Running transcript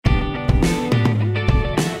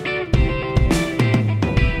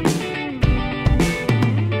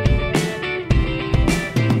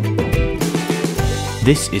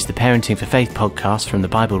This is the Parenting for Faith podcast from the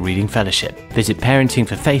Bible Reading Fellowship. Visit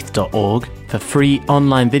parentingforfaith.org for free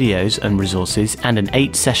online videos and resources and an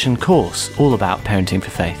 8-session course all about parenting for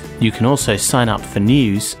faith. You can also sign up for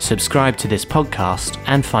news, subscribe to this podcast,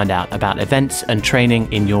 and find out about events and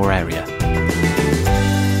training in your area.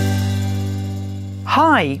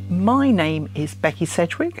 Hi, my name is Becky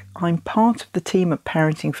Sedgwick. I'm part of the team at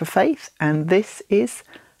Parenting for Faith, and this is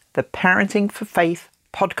the Parenting for Faith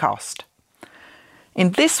podcast.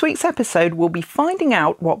 In this week's episode, we'll be finding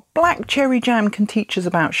out what black cherry jam can teach us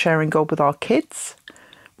about sharing God with our kids.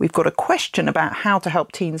 We've got a question about how to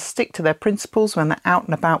help teens stick to their principles when they're out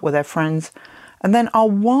and about with their friends. And then our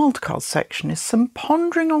wildcard section is some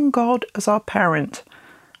pondering on God as our parent.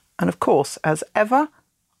 And of course, as ever,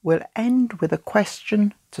 we'll end with a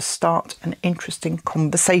question to start an interesting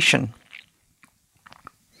conversation.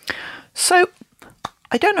 So,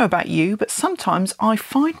 I don't know about you, but sometimes I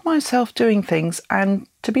find myself doing things and,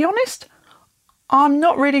 to be honest, I'm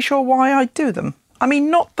not really sure why I do them. I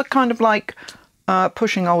mean, not the kind of like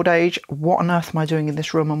pushing old age, what on earth am I doing in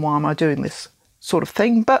this room and why am I doing this sort of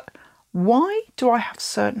thing, but why do I have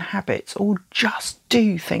certain habits or just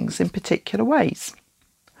do things in particular ways?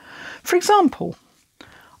 For example,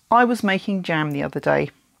 I was making jam the other day.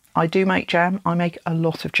 I do make jam. I make a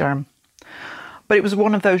lot of jam. But it was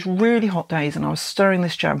one of those really hot days and I was stirring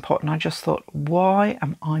this jam pot and I just thought, why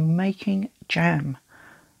am I making jam?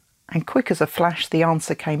 And quick as a flash, the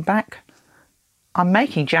answer came back. I'm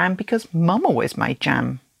making jam because Mum always made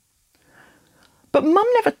jam. But Mum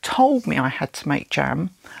never told me I had to make jam,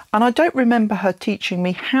 and I don't remember her teaching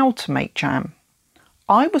me how to make jam.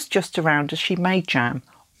 I was just around as she made jam,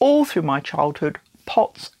 all through my childhood,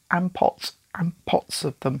 pots and pots and pots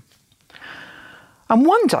of them. And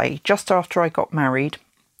one day, just after I got married,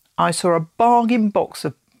 I saw a bargain box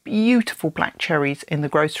of beautiful black cherries in the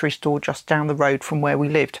grocery store just down the road from where we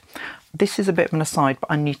lived. This is a bit of an aside, but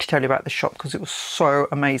I need to tell you about the shop because it was so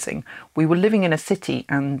amazing. We were living in a city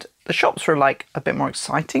and the shops were like a bit more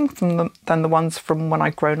exciting than the ones from when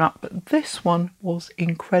I'd grown up, but this one was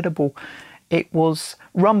incredible. It was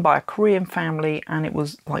run by a Korean family and it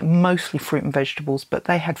was like mostly fruit and vegetables, but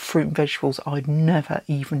they had fruit and vegetables I'd never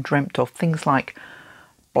even dreamt of. Things like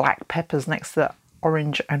black peppers next to the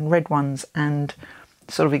orange and red ones and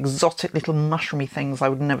sort of exotic little mushroomy things I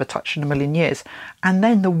would never touch in a million years. And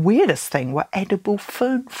then the weirdest thing were edible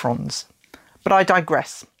fern fronds. But I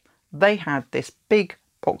digress. They had this big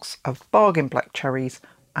box of bargain black cherries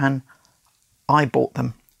and I bought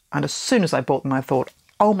them. And as soon as I bought them, I thought,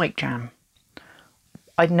 I'll make jam.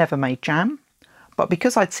 I'd never made jam, but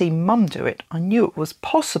because I'd seen Mum do it, I knew it was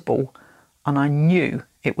possible and I knew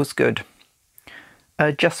it was good.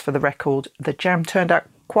 Just for the record, the jam turned out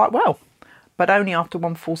quite well, but only after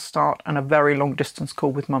one false start and a very long distance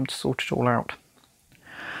call with Mum to sort it all out.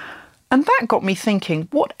 And that got me thinking,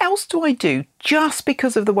 what else do I do just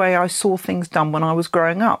because of the way I saw things done when I was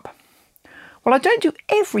growing up? Well, I don't do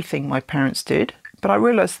everything my parents did, but I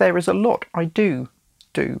realise there is a lot I do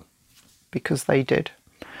because they did.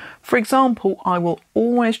 For example, I will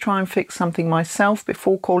always try and fix something myself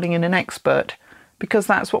before calling in an expert, because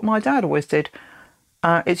that's what my dad always did.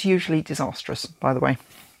 It's usually disastrous, by the way.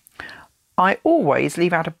 I always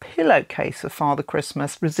leave out a pillowcase for Father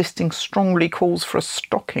Christmas, resisting strongly calls for a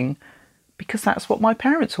stocking, because that's what my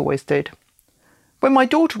parents always did. When my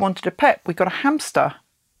daughter wanted a pet, we got a hamster,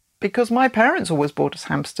 because my parents always bought us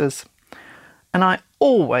hamsters. And I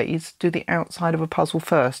always do the outside of a puzzle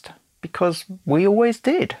first, because we always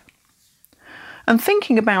did. And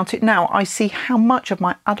thinking about it now, I see how much of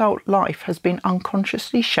my adult life has been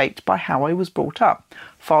unconsciously shaped by how I was brought up.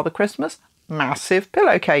 Father Christmas, massive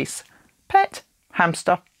pillowcase. Pet,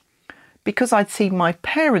 hamster. Because I'd seen my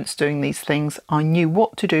parents doing these things, I knew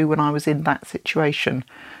what to do when I was in that situation.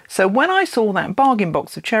 So when I saw that bargain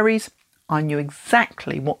box of cherries, I knew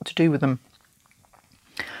exactly what to do with them.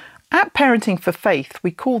 At Parenting for Faith, we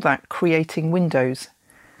call that creating windows.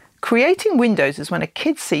 Creating windows is when a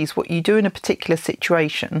kid sees what you do in a particular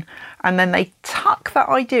situation and then they tuck that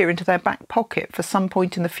idea into their back pocket for some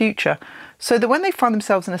point in the future so that when they find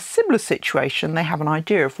themselves in a similar situation, they have an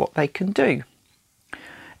idea of what they can do.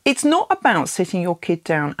 It's not about sitting your kid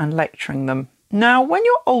down and lecturing them. Now, when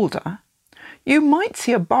you're older, you might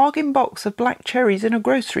see a bargain box of black cherries in a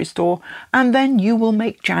grocery store and then you will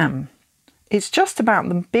make jam. It's just about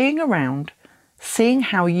them being around, seeing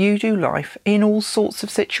how you do life in all sorts of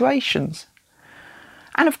situations.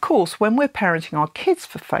 And of course, when we're parenting our kids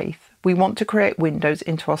for faith, we want to create windows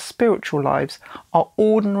into our spiritual lives, our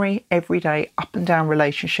ordinary, everyday, up and down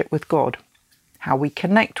relationship with God. How we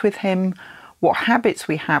connect with Him, what habits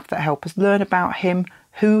we have that help us learn about Him,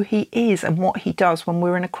 who he is and what he does when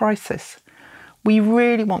we're in a crisis. We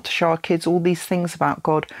really want to show our kids all these things about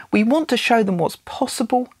God. We want to show them what's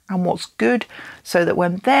possible and what's good, so that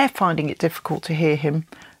when they're finding it difficult to hear him,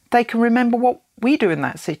 they can remember what we do in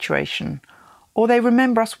that situation. Or they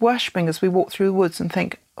remember us worshipping as we walk through the woods and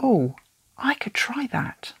think, oh, I could try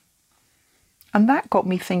that. And that got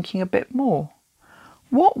me thinking a bit more.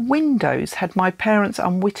 What windows had my parents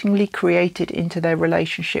unwittingly created into their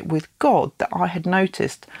relationship with God that I had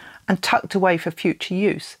noticed and tucked away for future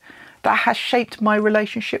use, that has shaped my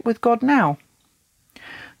relationship with God now?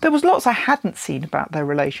 There was lots I hadn't seen about their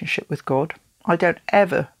relationship with God. I don't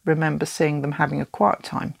ever remember seeing them having a quiet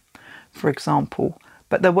time, for example,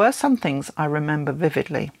 but there were some things I remember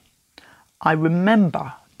vividly. I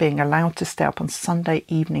remember being allowed to stay up on Sunday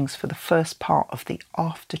evenings for the first part of the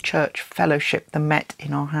after-church fellowship that met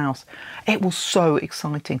in our house. It was so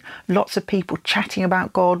exciting. Lots of people chatting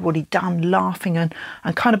about God, what he'd done, laughing and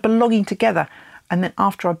kind of belonging together. And then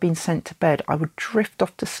after I'd been sent to bed, I would drift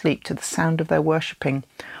off to sleep to the sound of their worshipping.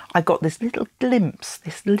 I got this little glimpse,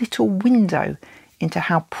 this little window into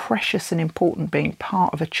how precious and important being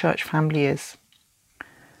part of a church family is.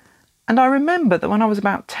 And I remember that when I was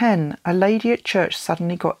about 10, a lady at church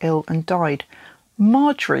suddenly got ill and died.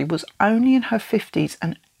 Marjorie was only in her 50s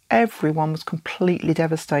and everyone was completely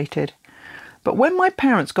devastated. But when my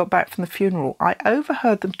parents got back from the funeral, I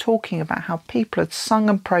overheard them talking about how people had sung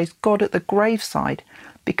and praised God at the graveside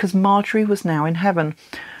because Marjorie was now in heaven.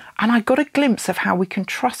 And I got a glimpse of how we can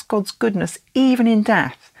trust God's goodness even in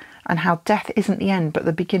death, and how death isn't the end but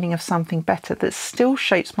the beginning of something better that still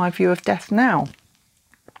shapes my view of death now.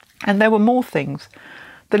 And there were more things.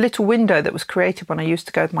 The little window that was created when I used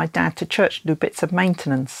to go with my dad to church to do bits of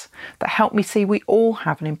maintenance that helped me see we all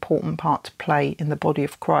have an important part to play in the body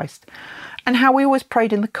of Christ. And how we always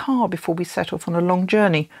prayed in the car before we set off on a long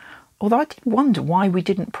journey, although I did wonder why we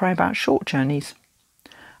didn't pray about short journeys.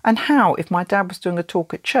 And how, if my dad was doing a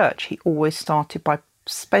talk at church, he always started by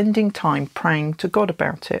spending time praying to God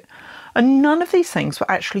about it. And none of these things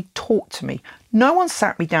were actually taught to me. No one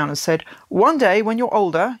sat me down and said, one day when you're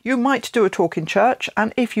older, you might do a talk in church,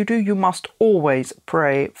 and if you do, you must always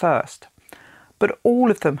pray first. But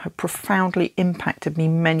all of them have profoundly impacted me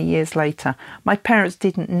many years later. My parents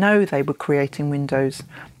didn't know they were creating windows.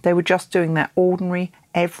 They were just doing their ordinary,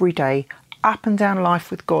 everyday, up and down life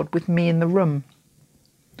with God with me in the room.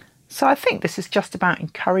 So I think this is just about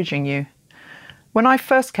encouraging you. When I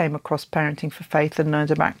first came across Parenting for Faith and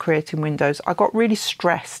learned about creating windows, I got really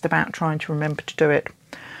stressed about trying to remember to do it.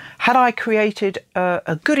 Had I created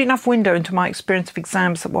a good enough window into my experience of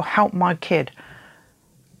exams that will help my kid?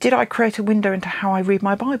 Did I create a window into how I read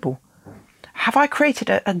my Bible? Have I created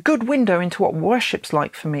a good window into what worship's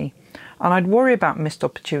like for me? And I'd worry about missed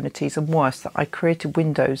opportunities, and worse, that I created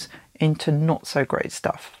windows into not so great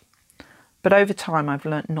stuff. But over time, I've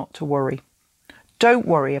learnt not to worry. Don't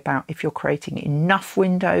worry about if you're creating enough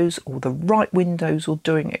windows or the right windows or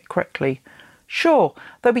doing it correctly. Sure,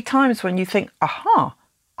 there'll be times when you think, aha,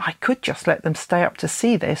 I could just let them stay up to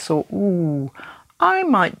see this, or ooh, I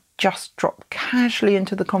might just drop casually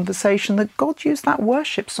into the conversation that God used that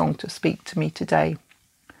worship song to speak to me today.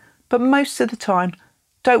 But most of the time,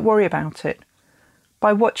 don't worry about it.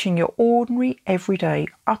 By watching your ordinary, everyday,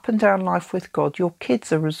 up and down life with God, your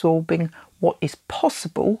kids are absorbing what is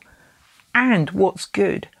possible and what's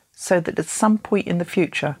good, so that at some point in the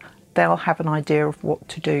future, they'll have an idea of what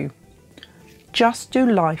to do. Just do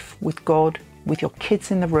life with God, with your kids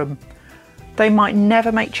in the room. They might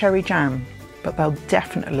never make cherry jam, but they'll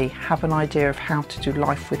definitely have an idea of how to do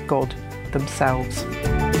life with God themselves.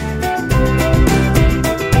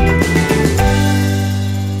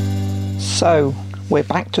 So, we're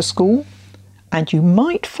back to school, and you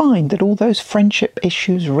might find that all those friendship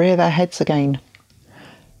issues rear their heads again.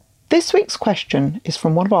 This week's question is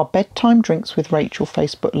from one of our Bedtime Drinks with Rachel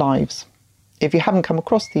Facebook Lives. If you haven't come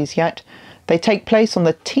across these yet, they take place on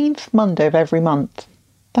the 10th Monday of every month.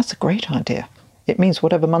 That's a great idea. It means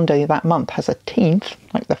whatever Monday that month has a 10th,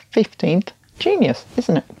 like the 15th. Genius,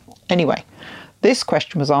 isn't it? Anyway, this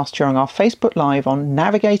question was asked during our Facebook Live on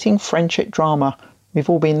navigating friendship drama. We've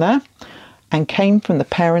all been there, and came from the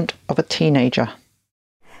parent of a teenager.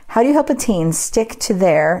 How do you help a teen stick to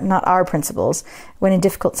their, not our principles, when in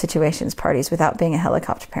difficult situations, parties, without being a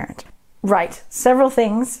helicopter parent? Right. Several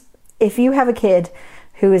things. If you have a kid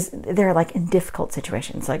they're like in difficult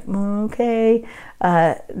situations, like, okay,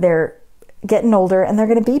 they're getting older and they're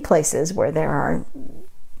going to be places where there are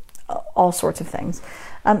all sorts of things.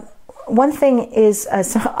 one thing is,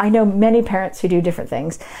 so I know many parents who do different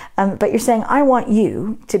things, but you're saying, I want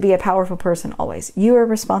you to be a powerful person always. You are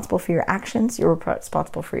responsible for your actions. You're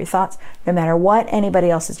responsible for your thoughts, no matter what anybody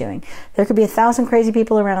else is doing. There could be 1,000 crazy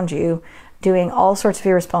people around you doing all sorts of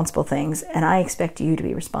irresponsible things, and I expect you to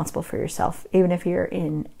be responsible for yourself. Even if you're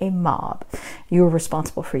in a mob, you're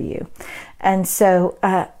responsible for you. And so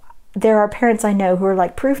there are parents I know who are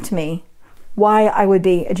like, prove to me why I would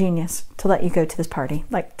be a genius to let you go to this party.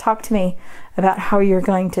 Like, talk to me about how you're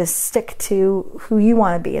going to stick to who you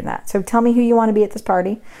want to be in that. So tell me who you want to be at this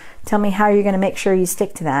party. Tell me how you're going to make sure you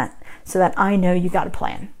stick to that so that I know you got a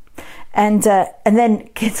plan. And then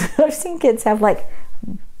kids, I've seen kids have like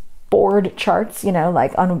board charts,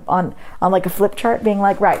 like on like a flip chart, being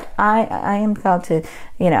like, right, I am called to,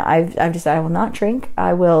 I've decided I will not drink.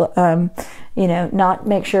 I will, not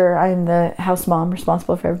make sure I'm the house mom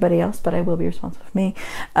responsible for everybody else, but I will be responsible for me.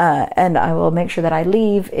 And I will make sure that I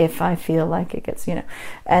leave if I feel like it gets,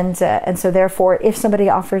 and so therefore, if somebody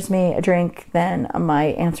offers me a drink, then my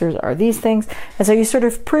answers are these things. And so you sort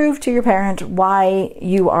of prove to your parent why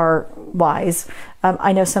you are wise.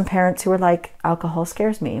 I know some parents who are like, alcohol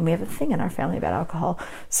scares me, and we have a thing in our family about alcohol.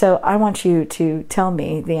 So I want you to tell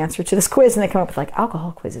me the answer to this quiz. And they come up with like,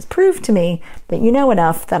 alcohol quizzes. Prove to me that you know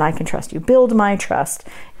enough that I can trust you. Build my trust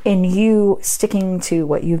in you sticking to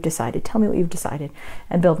what you've decided. Tell me what you've decided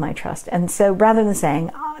and build my trust. And so rather than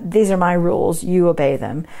saying, these are my rules, you obey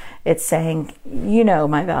them, it's saying,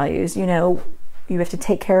 my values, you have to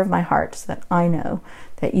take care of my heart so that I know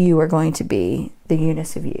that you are going to be the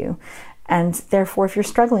unus of you. And therefore, if you're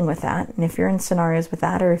struggling with that, and if you're in scenarios with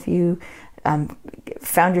that, or if you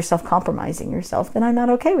found yourself compromising yourself, then I'm not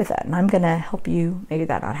okay with that. And I'm going to help you make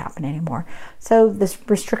that not happen anymore. So this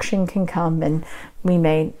restriction can come, and we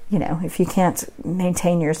may, if you can't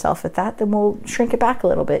maintain yourself at that, then we'll shrink it back a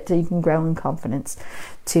little bit so you can grow in confidence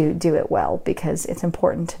to do it well, because it's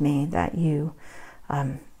important to me that you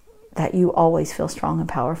always feel strong and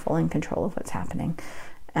powerful in control of what's happening.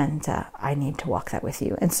 And I need to walk that with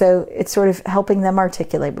you. And so it's sort of helping them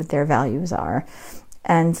articulate what their values are,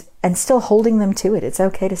 and still holding them to it. It's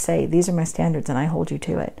okay to say, these are my standards and I hold you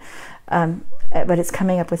to it. But it's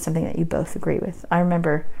coming up with something that you both agree with. I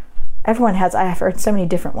remember I've heard so many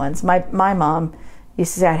different ones. My mom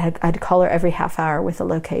used to say I'd call her every half hour with a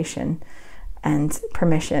location and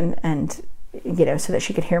permission, and so that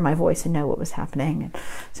she could hear my voice and know what was happening. And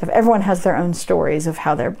so everyone has their own stories of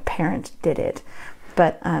how their parent did it.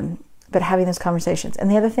 But having those conversations. And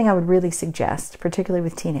the other thing I would really suggest, particularly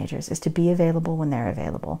with teenagers, is to be available when they're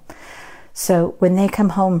available. So when they come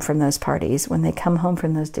home from those parties, when they come home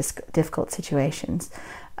from those difficult situations,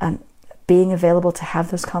 being available to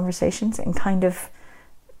have those conversations and kind of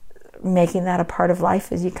making that a part of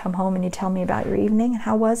life as you come home and you tell me about your evening and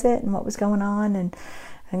how was it and what was going on and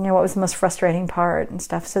what was the most frustrating part and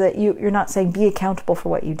stuff, so that you're not saying be accountable for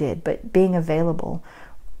what you did, but being available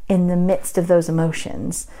in the midst of those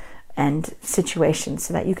emotions and situations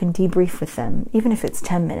so that you can debrief with them, even if it's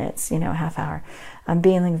 10 minutes, a half hour,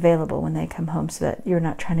 being available when they come home so that you're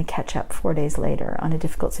not trying to catch up 4 days later on a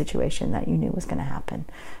difficult situation that you knew was going to happen,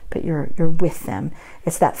 but you're with them.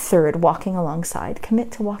 It's that third, walking alongside.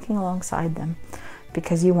 Commit to walking alongside them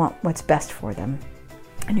because you want what's best for them,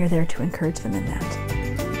 and you're there to encourage them in that.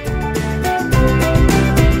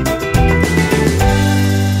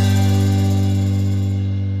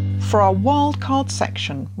 For our wildcard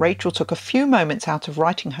section, Rachel took a few moments out of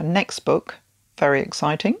writing her next book, very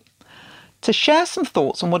exciting, to share some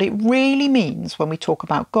thoughts on what it really means when we talk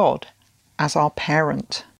about God as our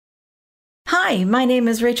parent. Hi, my name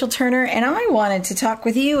is Rachel Turner, and I wanted to talk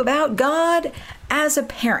with you about God as a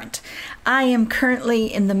parent. I am currently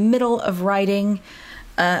in the middle of writing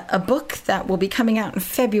a book that will be coming out in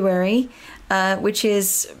February, which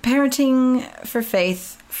is Parenting for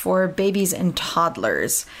Faith for Babies and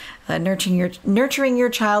Toddlers. Nurturing your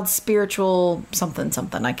child's spiritual something.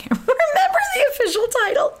 I can't remember the official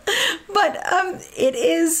title, but it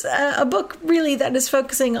is a book really that is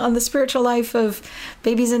focusing on the spiritual life of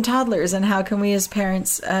babies and toddlers, and how can we as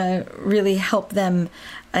parents really help them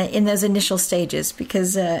in those initial stages,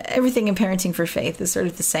 because everything in Parenting for Faith is sort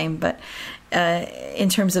of the same, but in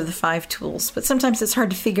terms of the 5 tools. But sometimes it's hard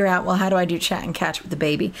to figure out, well, how do I do chat and catch with the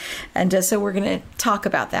baby? And so we're going to talk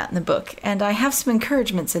about that in the book. And I have some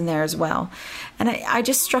encouragements in there as well. And I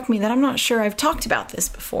just struck me that I'm not sure I've talked about this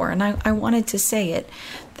before, and I wanted to say it,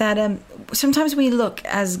 that sometimes we look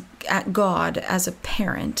at God as a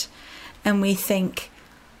parent and we think,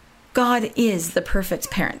 God is the perfect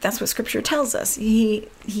parent. That's what Scripture tells us. He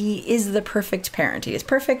is the perfect parent. He is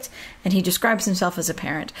perfect, and he describes himself as a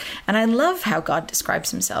parent. And I love how God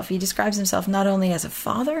describes himself. He describes himself not only as a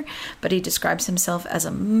father, but he describes himself as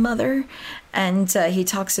a mother. And he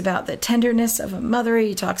talks about the tenderness of a mother.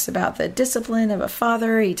 He talks about the discipline of a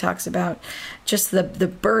father. He talks about just the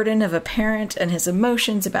burden of a parent and his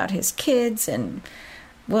emotions about his kids. And,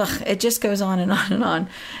 well, it just goes on and on and on.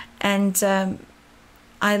 And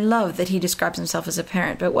I love that he describes himself as a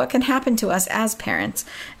parent. But what can happen to us as parents,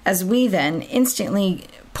 as we then instantly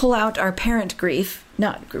pull out our parent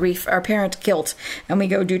our parent guilt, and we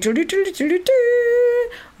go,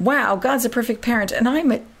 wow, God's a perfect parent, and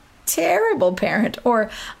I'm a terrible parent,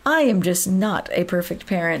 or I am just not a perfect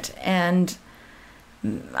parent, and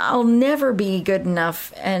I'll never be good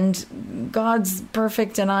enough, and God's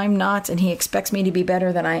perfect and I'm not, and he expects me to be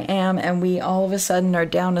better than I am, and we all of a sudden are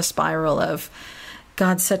down a spiral of,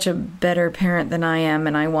 God's such a better parent than I am,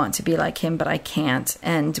 and I want to be like him, but I can't.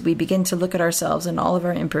 And we begin to look at ourselves and all of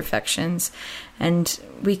our imperfections, and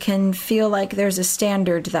we can feel like there's a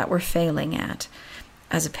standard that we're failing at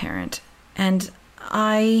as a parent. And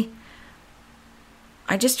I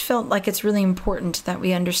just felt like it's really important that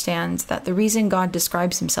we understand that the reason God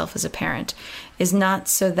describes himself as a parent is not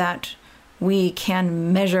so that we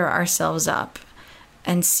can measure ourselves up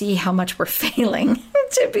and see how much we're failing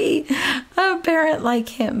to be a parent like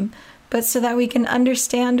him, but so that we can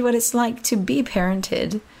understand what it's like to be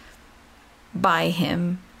parented by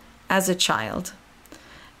him as a child.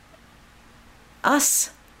 Us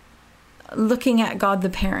looking at God the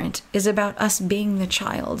parent is about us being the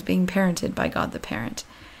child, being parented by God the parent.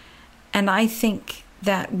 And I think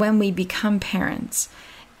that when we become parents,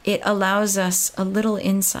 it allows us a little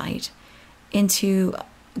insight into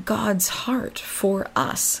God's heart for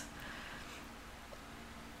us.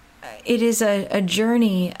 It is a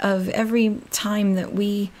journey of every time that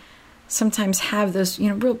we sometimes have those,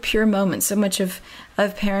 real pure moments. So much of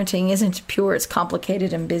parenting isn't pure; it's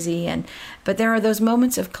complicated and busy. But there are those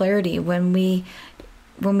moments of clarity when we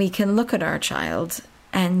can look at our child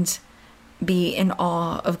and be in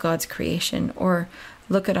awe of God's creation, or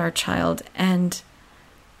look at our child and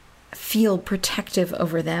feel protective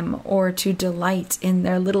over them, or to delight in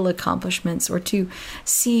their little accomplishments, or to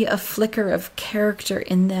see a flicker of character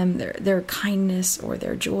in them, their kindness or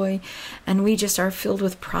their joy, and we just are filled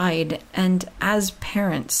with pride. And as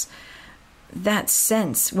parents, that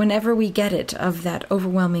sense, whenever we get it, of that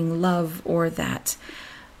overwhelming love, or that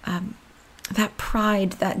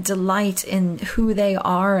pride, that delight in who they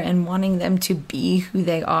are and wanting them to be who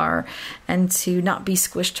they are and to not be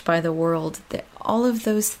squished by the world, all of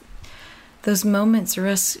those moments are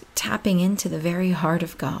us tapping into the very heart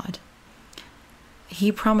of God.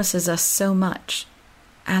 He promises us so much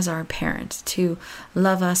as our parent, to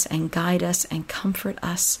love us and guide us and comfort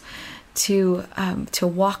us, to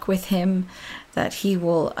walk with him, that he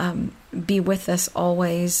will be with us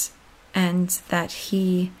always, and that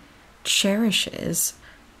he cherishes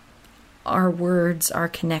our words, our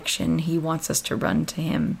connection. He wants us to run to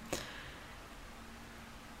him.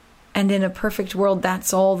 And in a perfect world,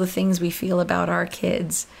 that's all the things we feel about our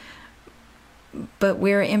kids. But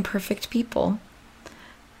we're imperfect people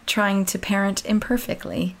trying to parent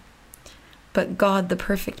imperfectly. But God, the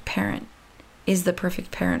perfect parent, is the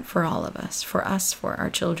perfect parent for all of us, for our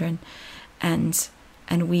children. And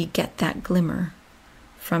we get that glimmer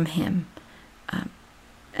from him.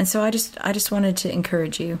 And so I just wanted to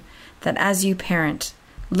encourage you that as you parent,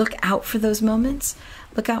 look out for those moments.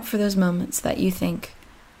 Look out for those moments that you think,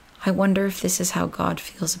 I wonder if this is how God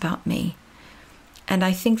feels about me. And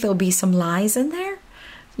I think there'll be some lies in there,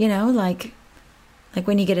 like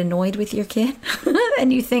when you get annoyed with your kid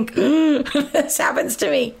and you think, this happens to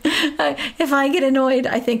me. If I get annoyed,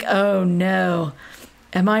 I think, oh no,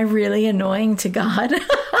 am I really annoying to God?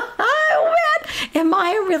 Oh man, am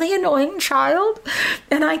I a really annoying child?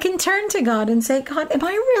 And I can turn to God and say, God, am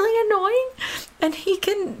I really annoying? And he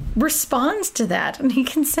can respond to that, and he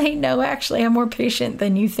can say, no, actually, I'm more patient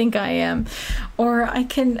than you think I am. Or I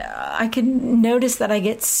can notice that I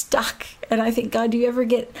get stuck, and I think, God, do you ever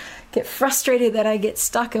get frustrated that I get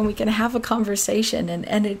stuck? And we can have a conversation,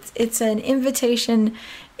 and it's an invitation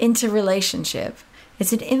into relationship.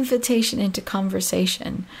 It's an invitation into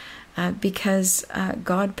conversation, because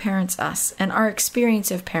God parents us, and our experience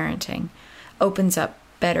of parenting opens up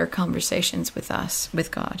better conversations with us, with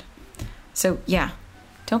God. So yeah,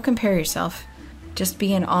 don't compare yourself. Just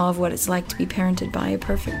be in awe of what it's like to be parented by a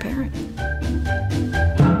perfect parent.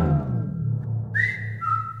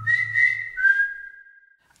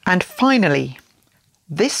 And finally,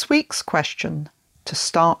 this week's question to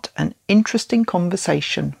start an interesting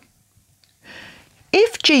conversation.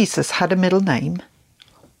 If Jesus had a middle name,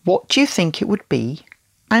 what do you think it would be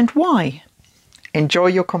and why? Enjoy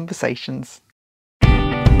your conversations.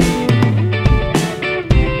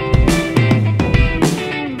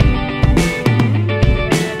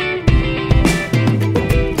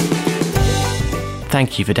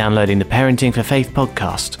 Thank you for downloading the Parenting for Faith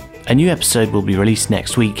podcast. A new episode will be released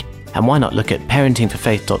next week, and why not look at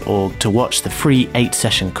parentingforfaith.org to watch the free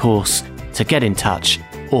 8-session course, to get in touch,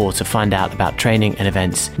 or to find out about training and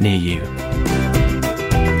events near you.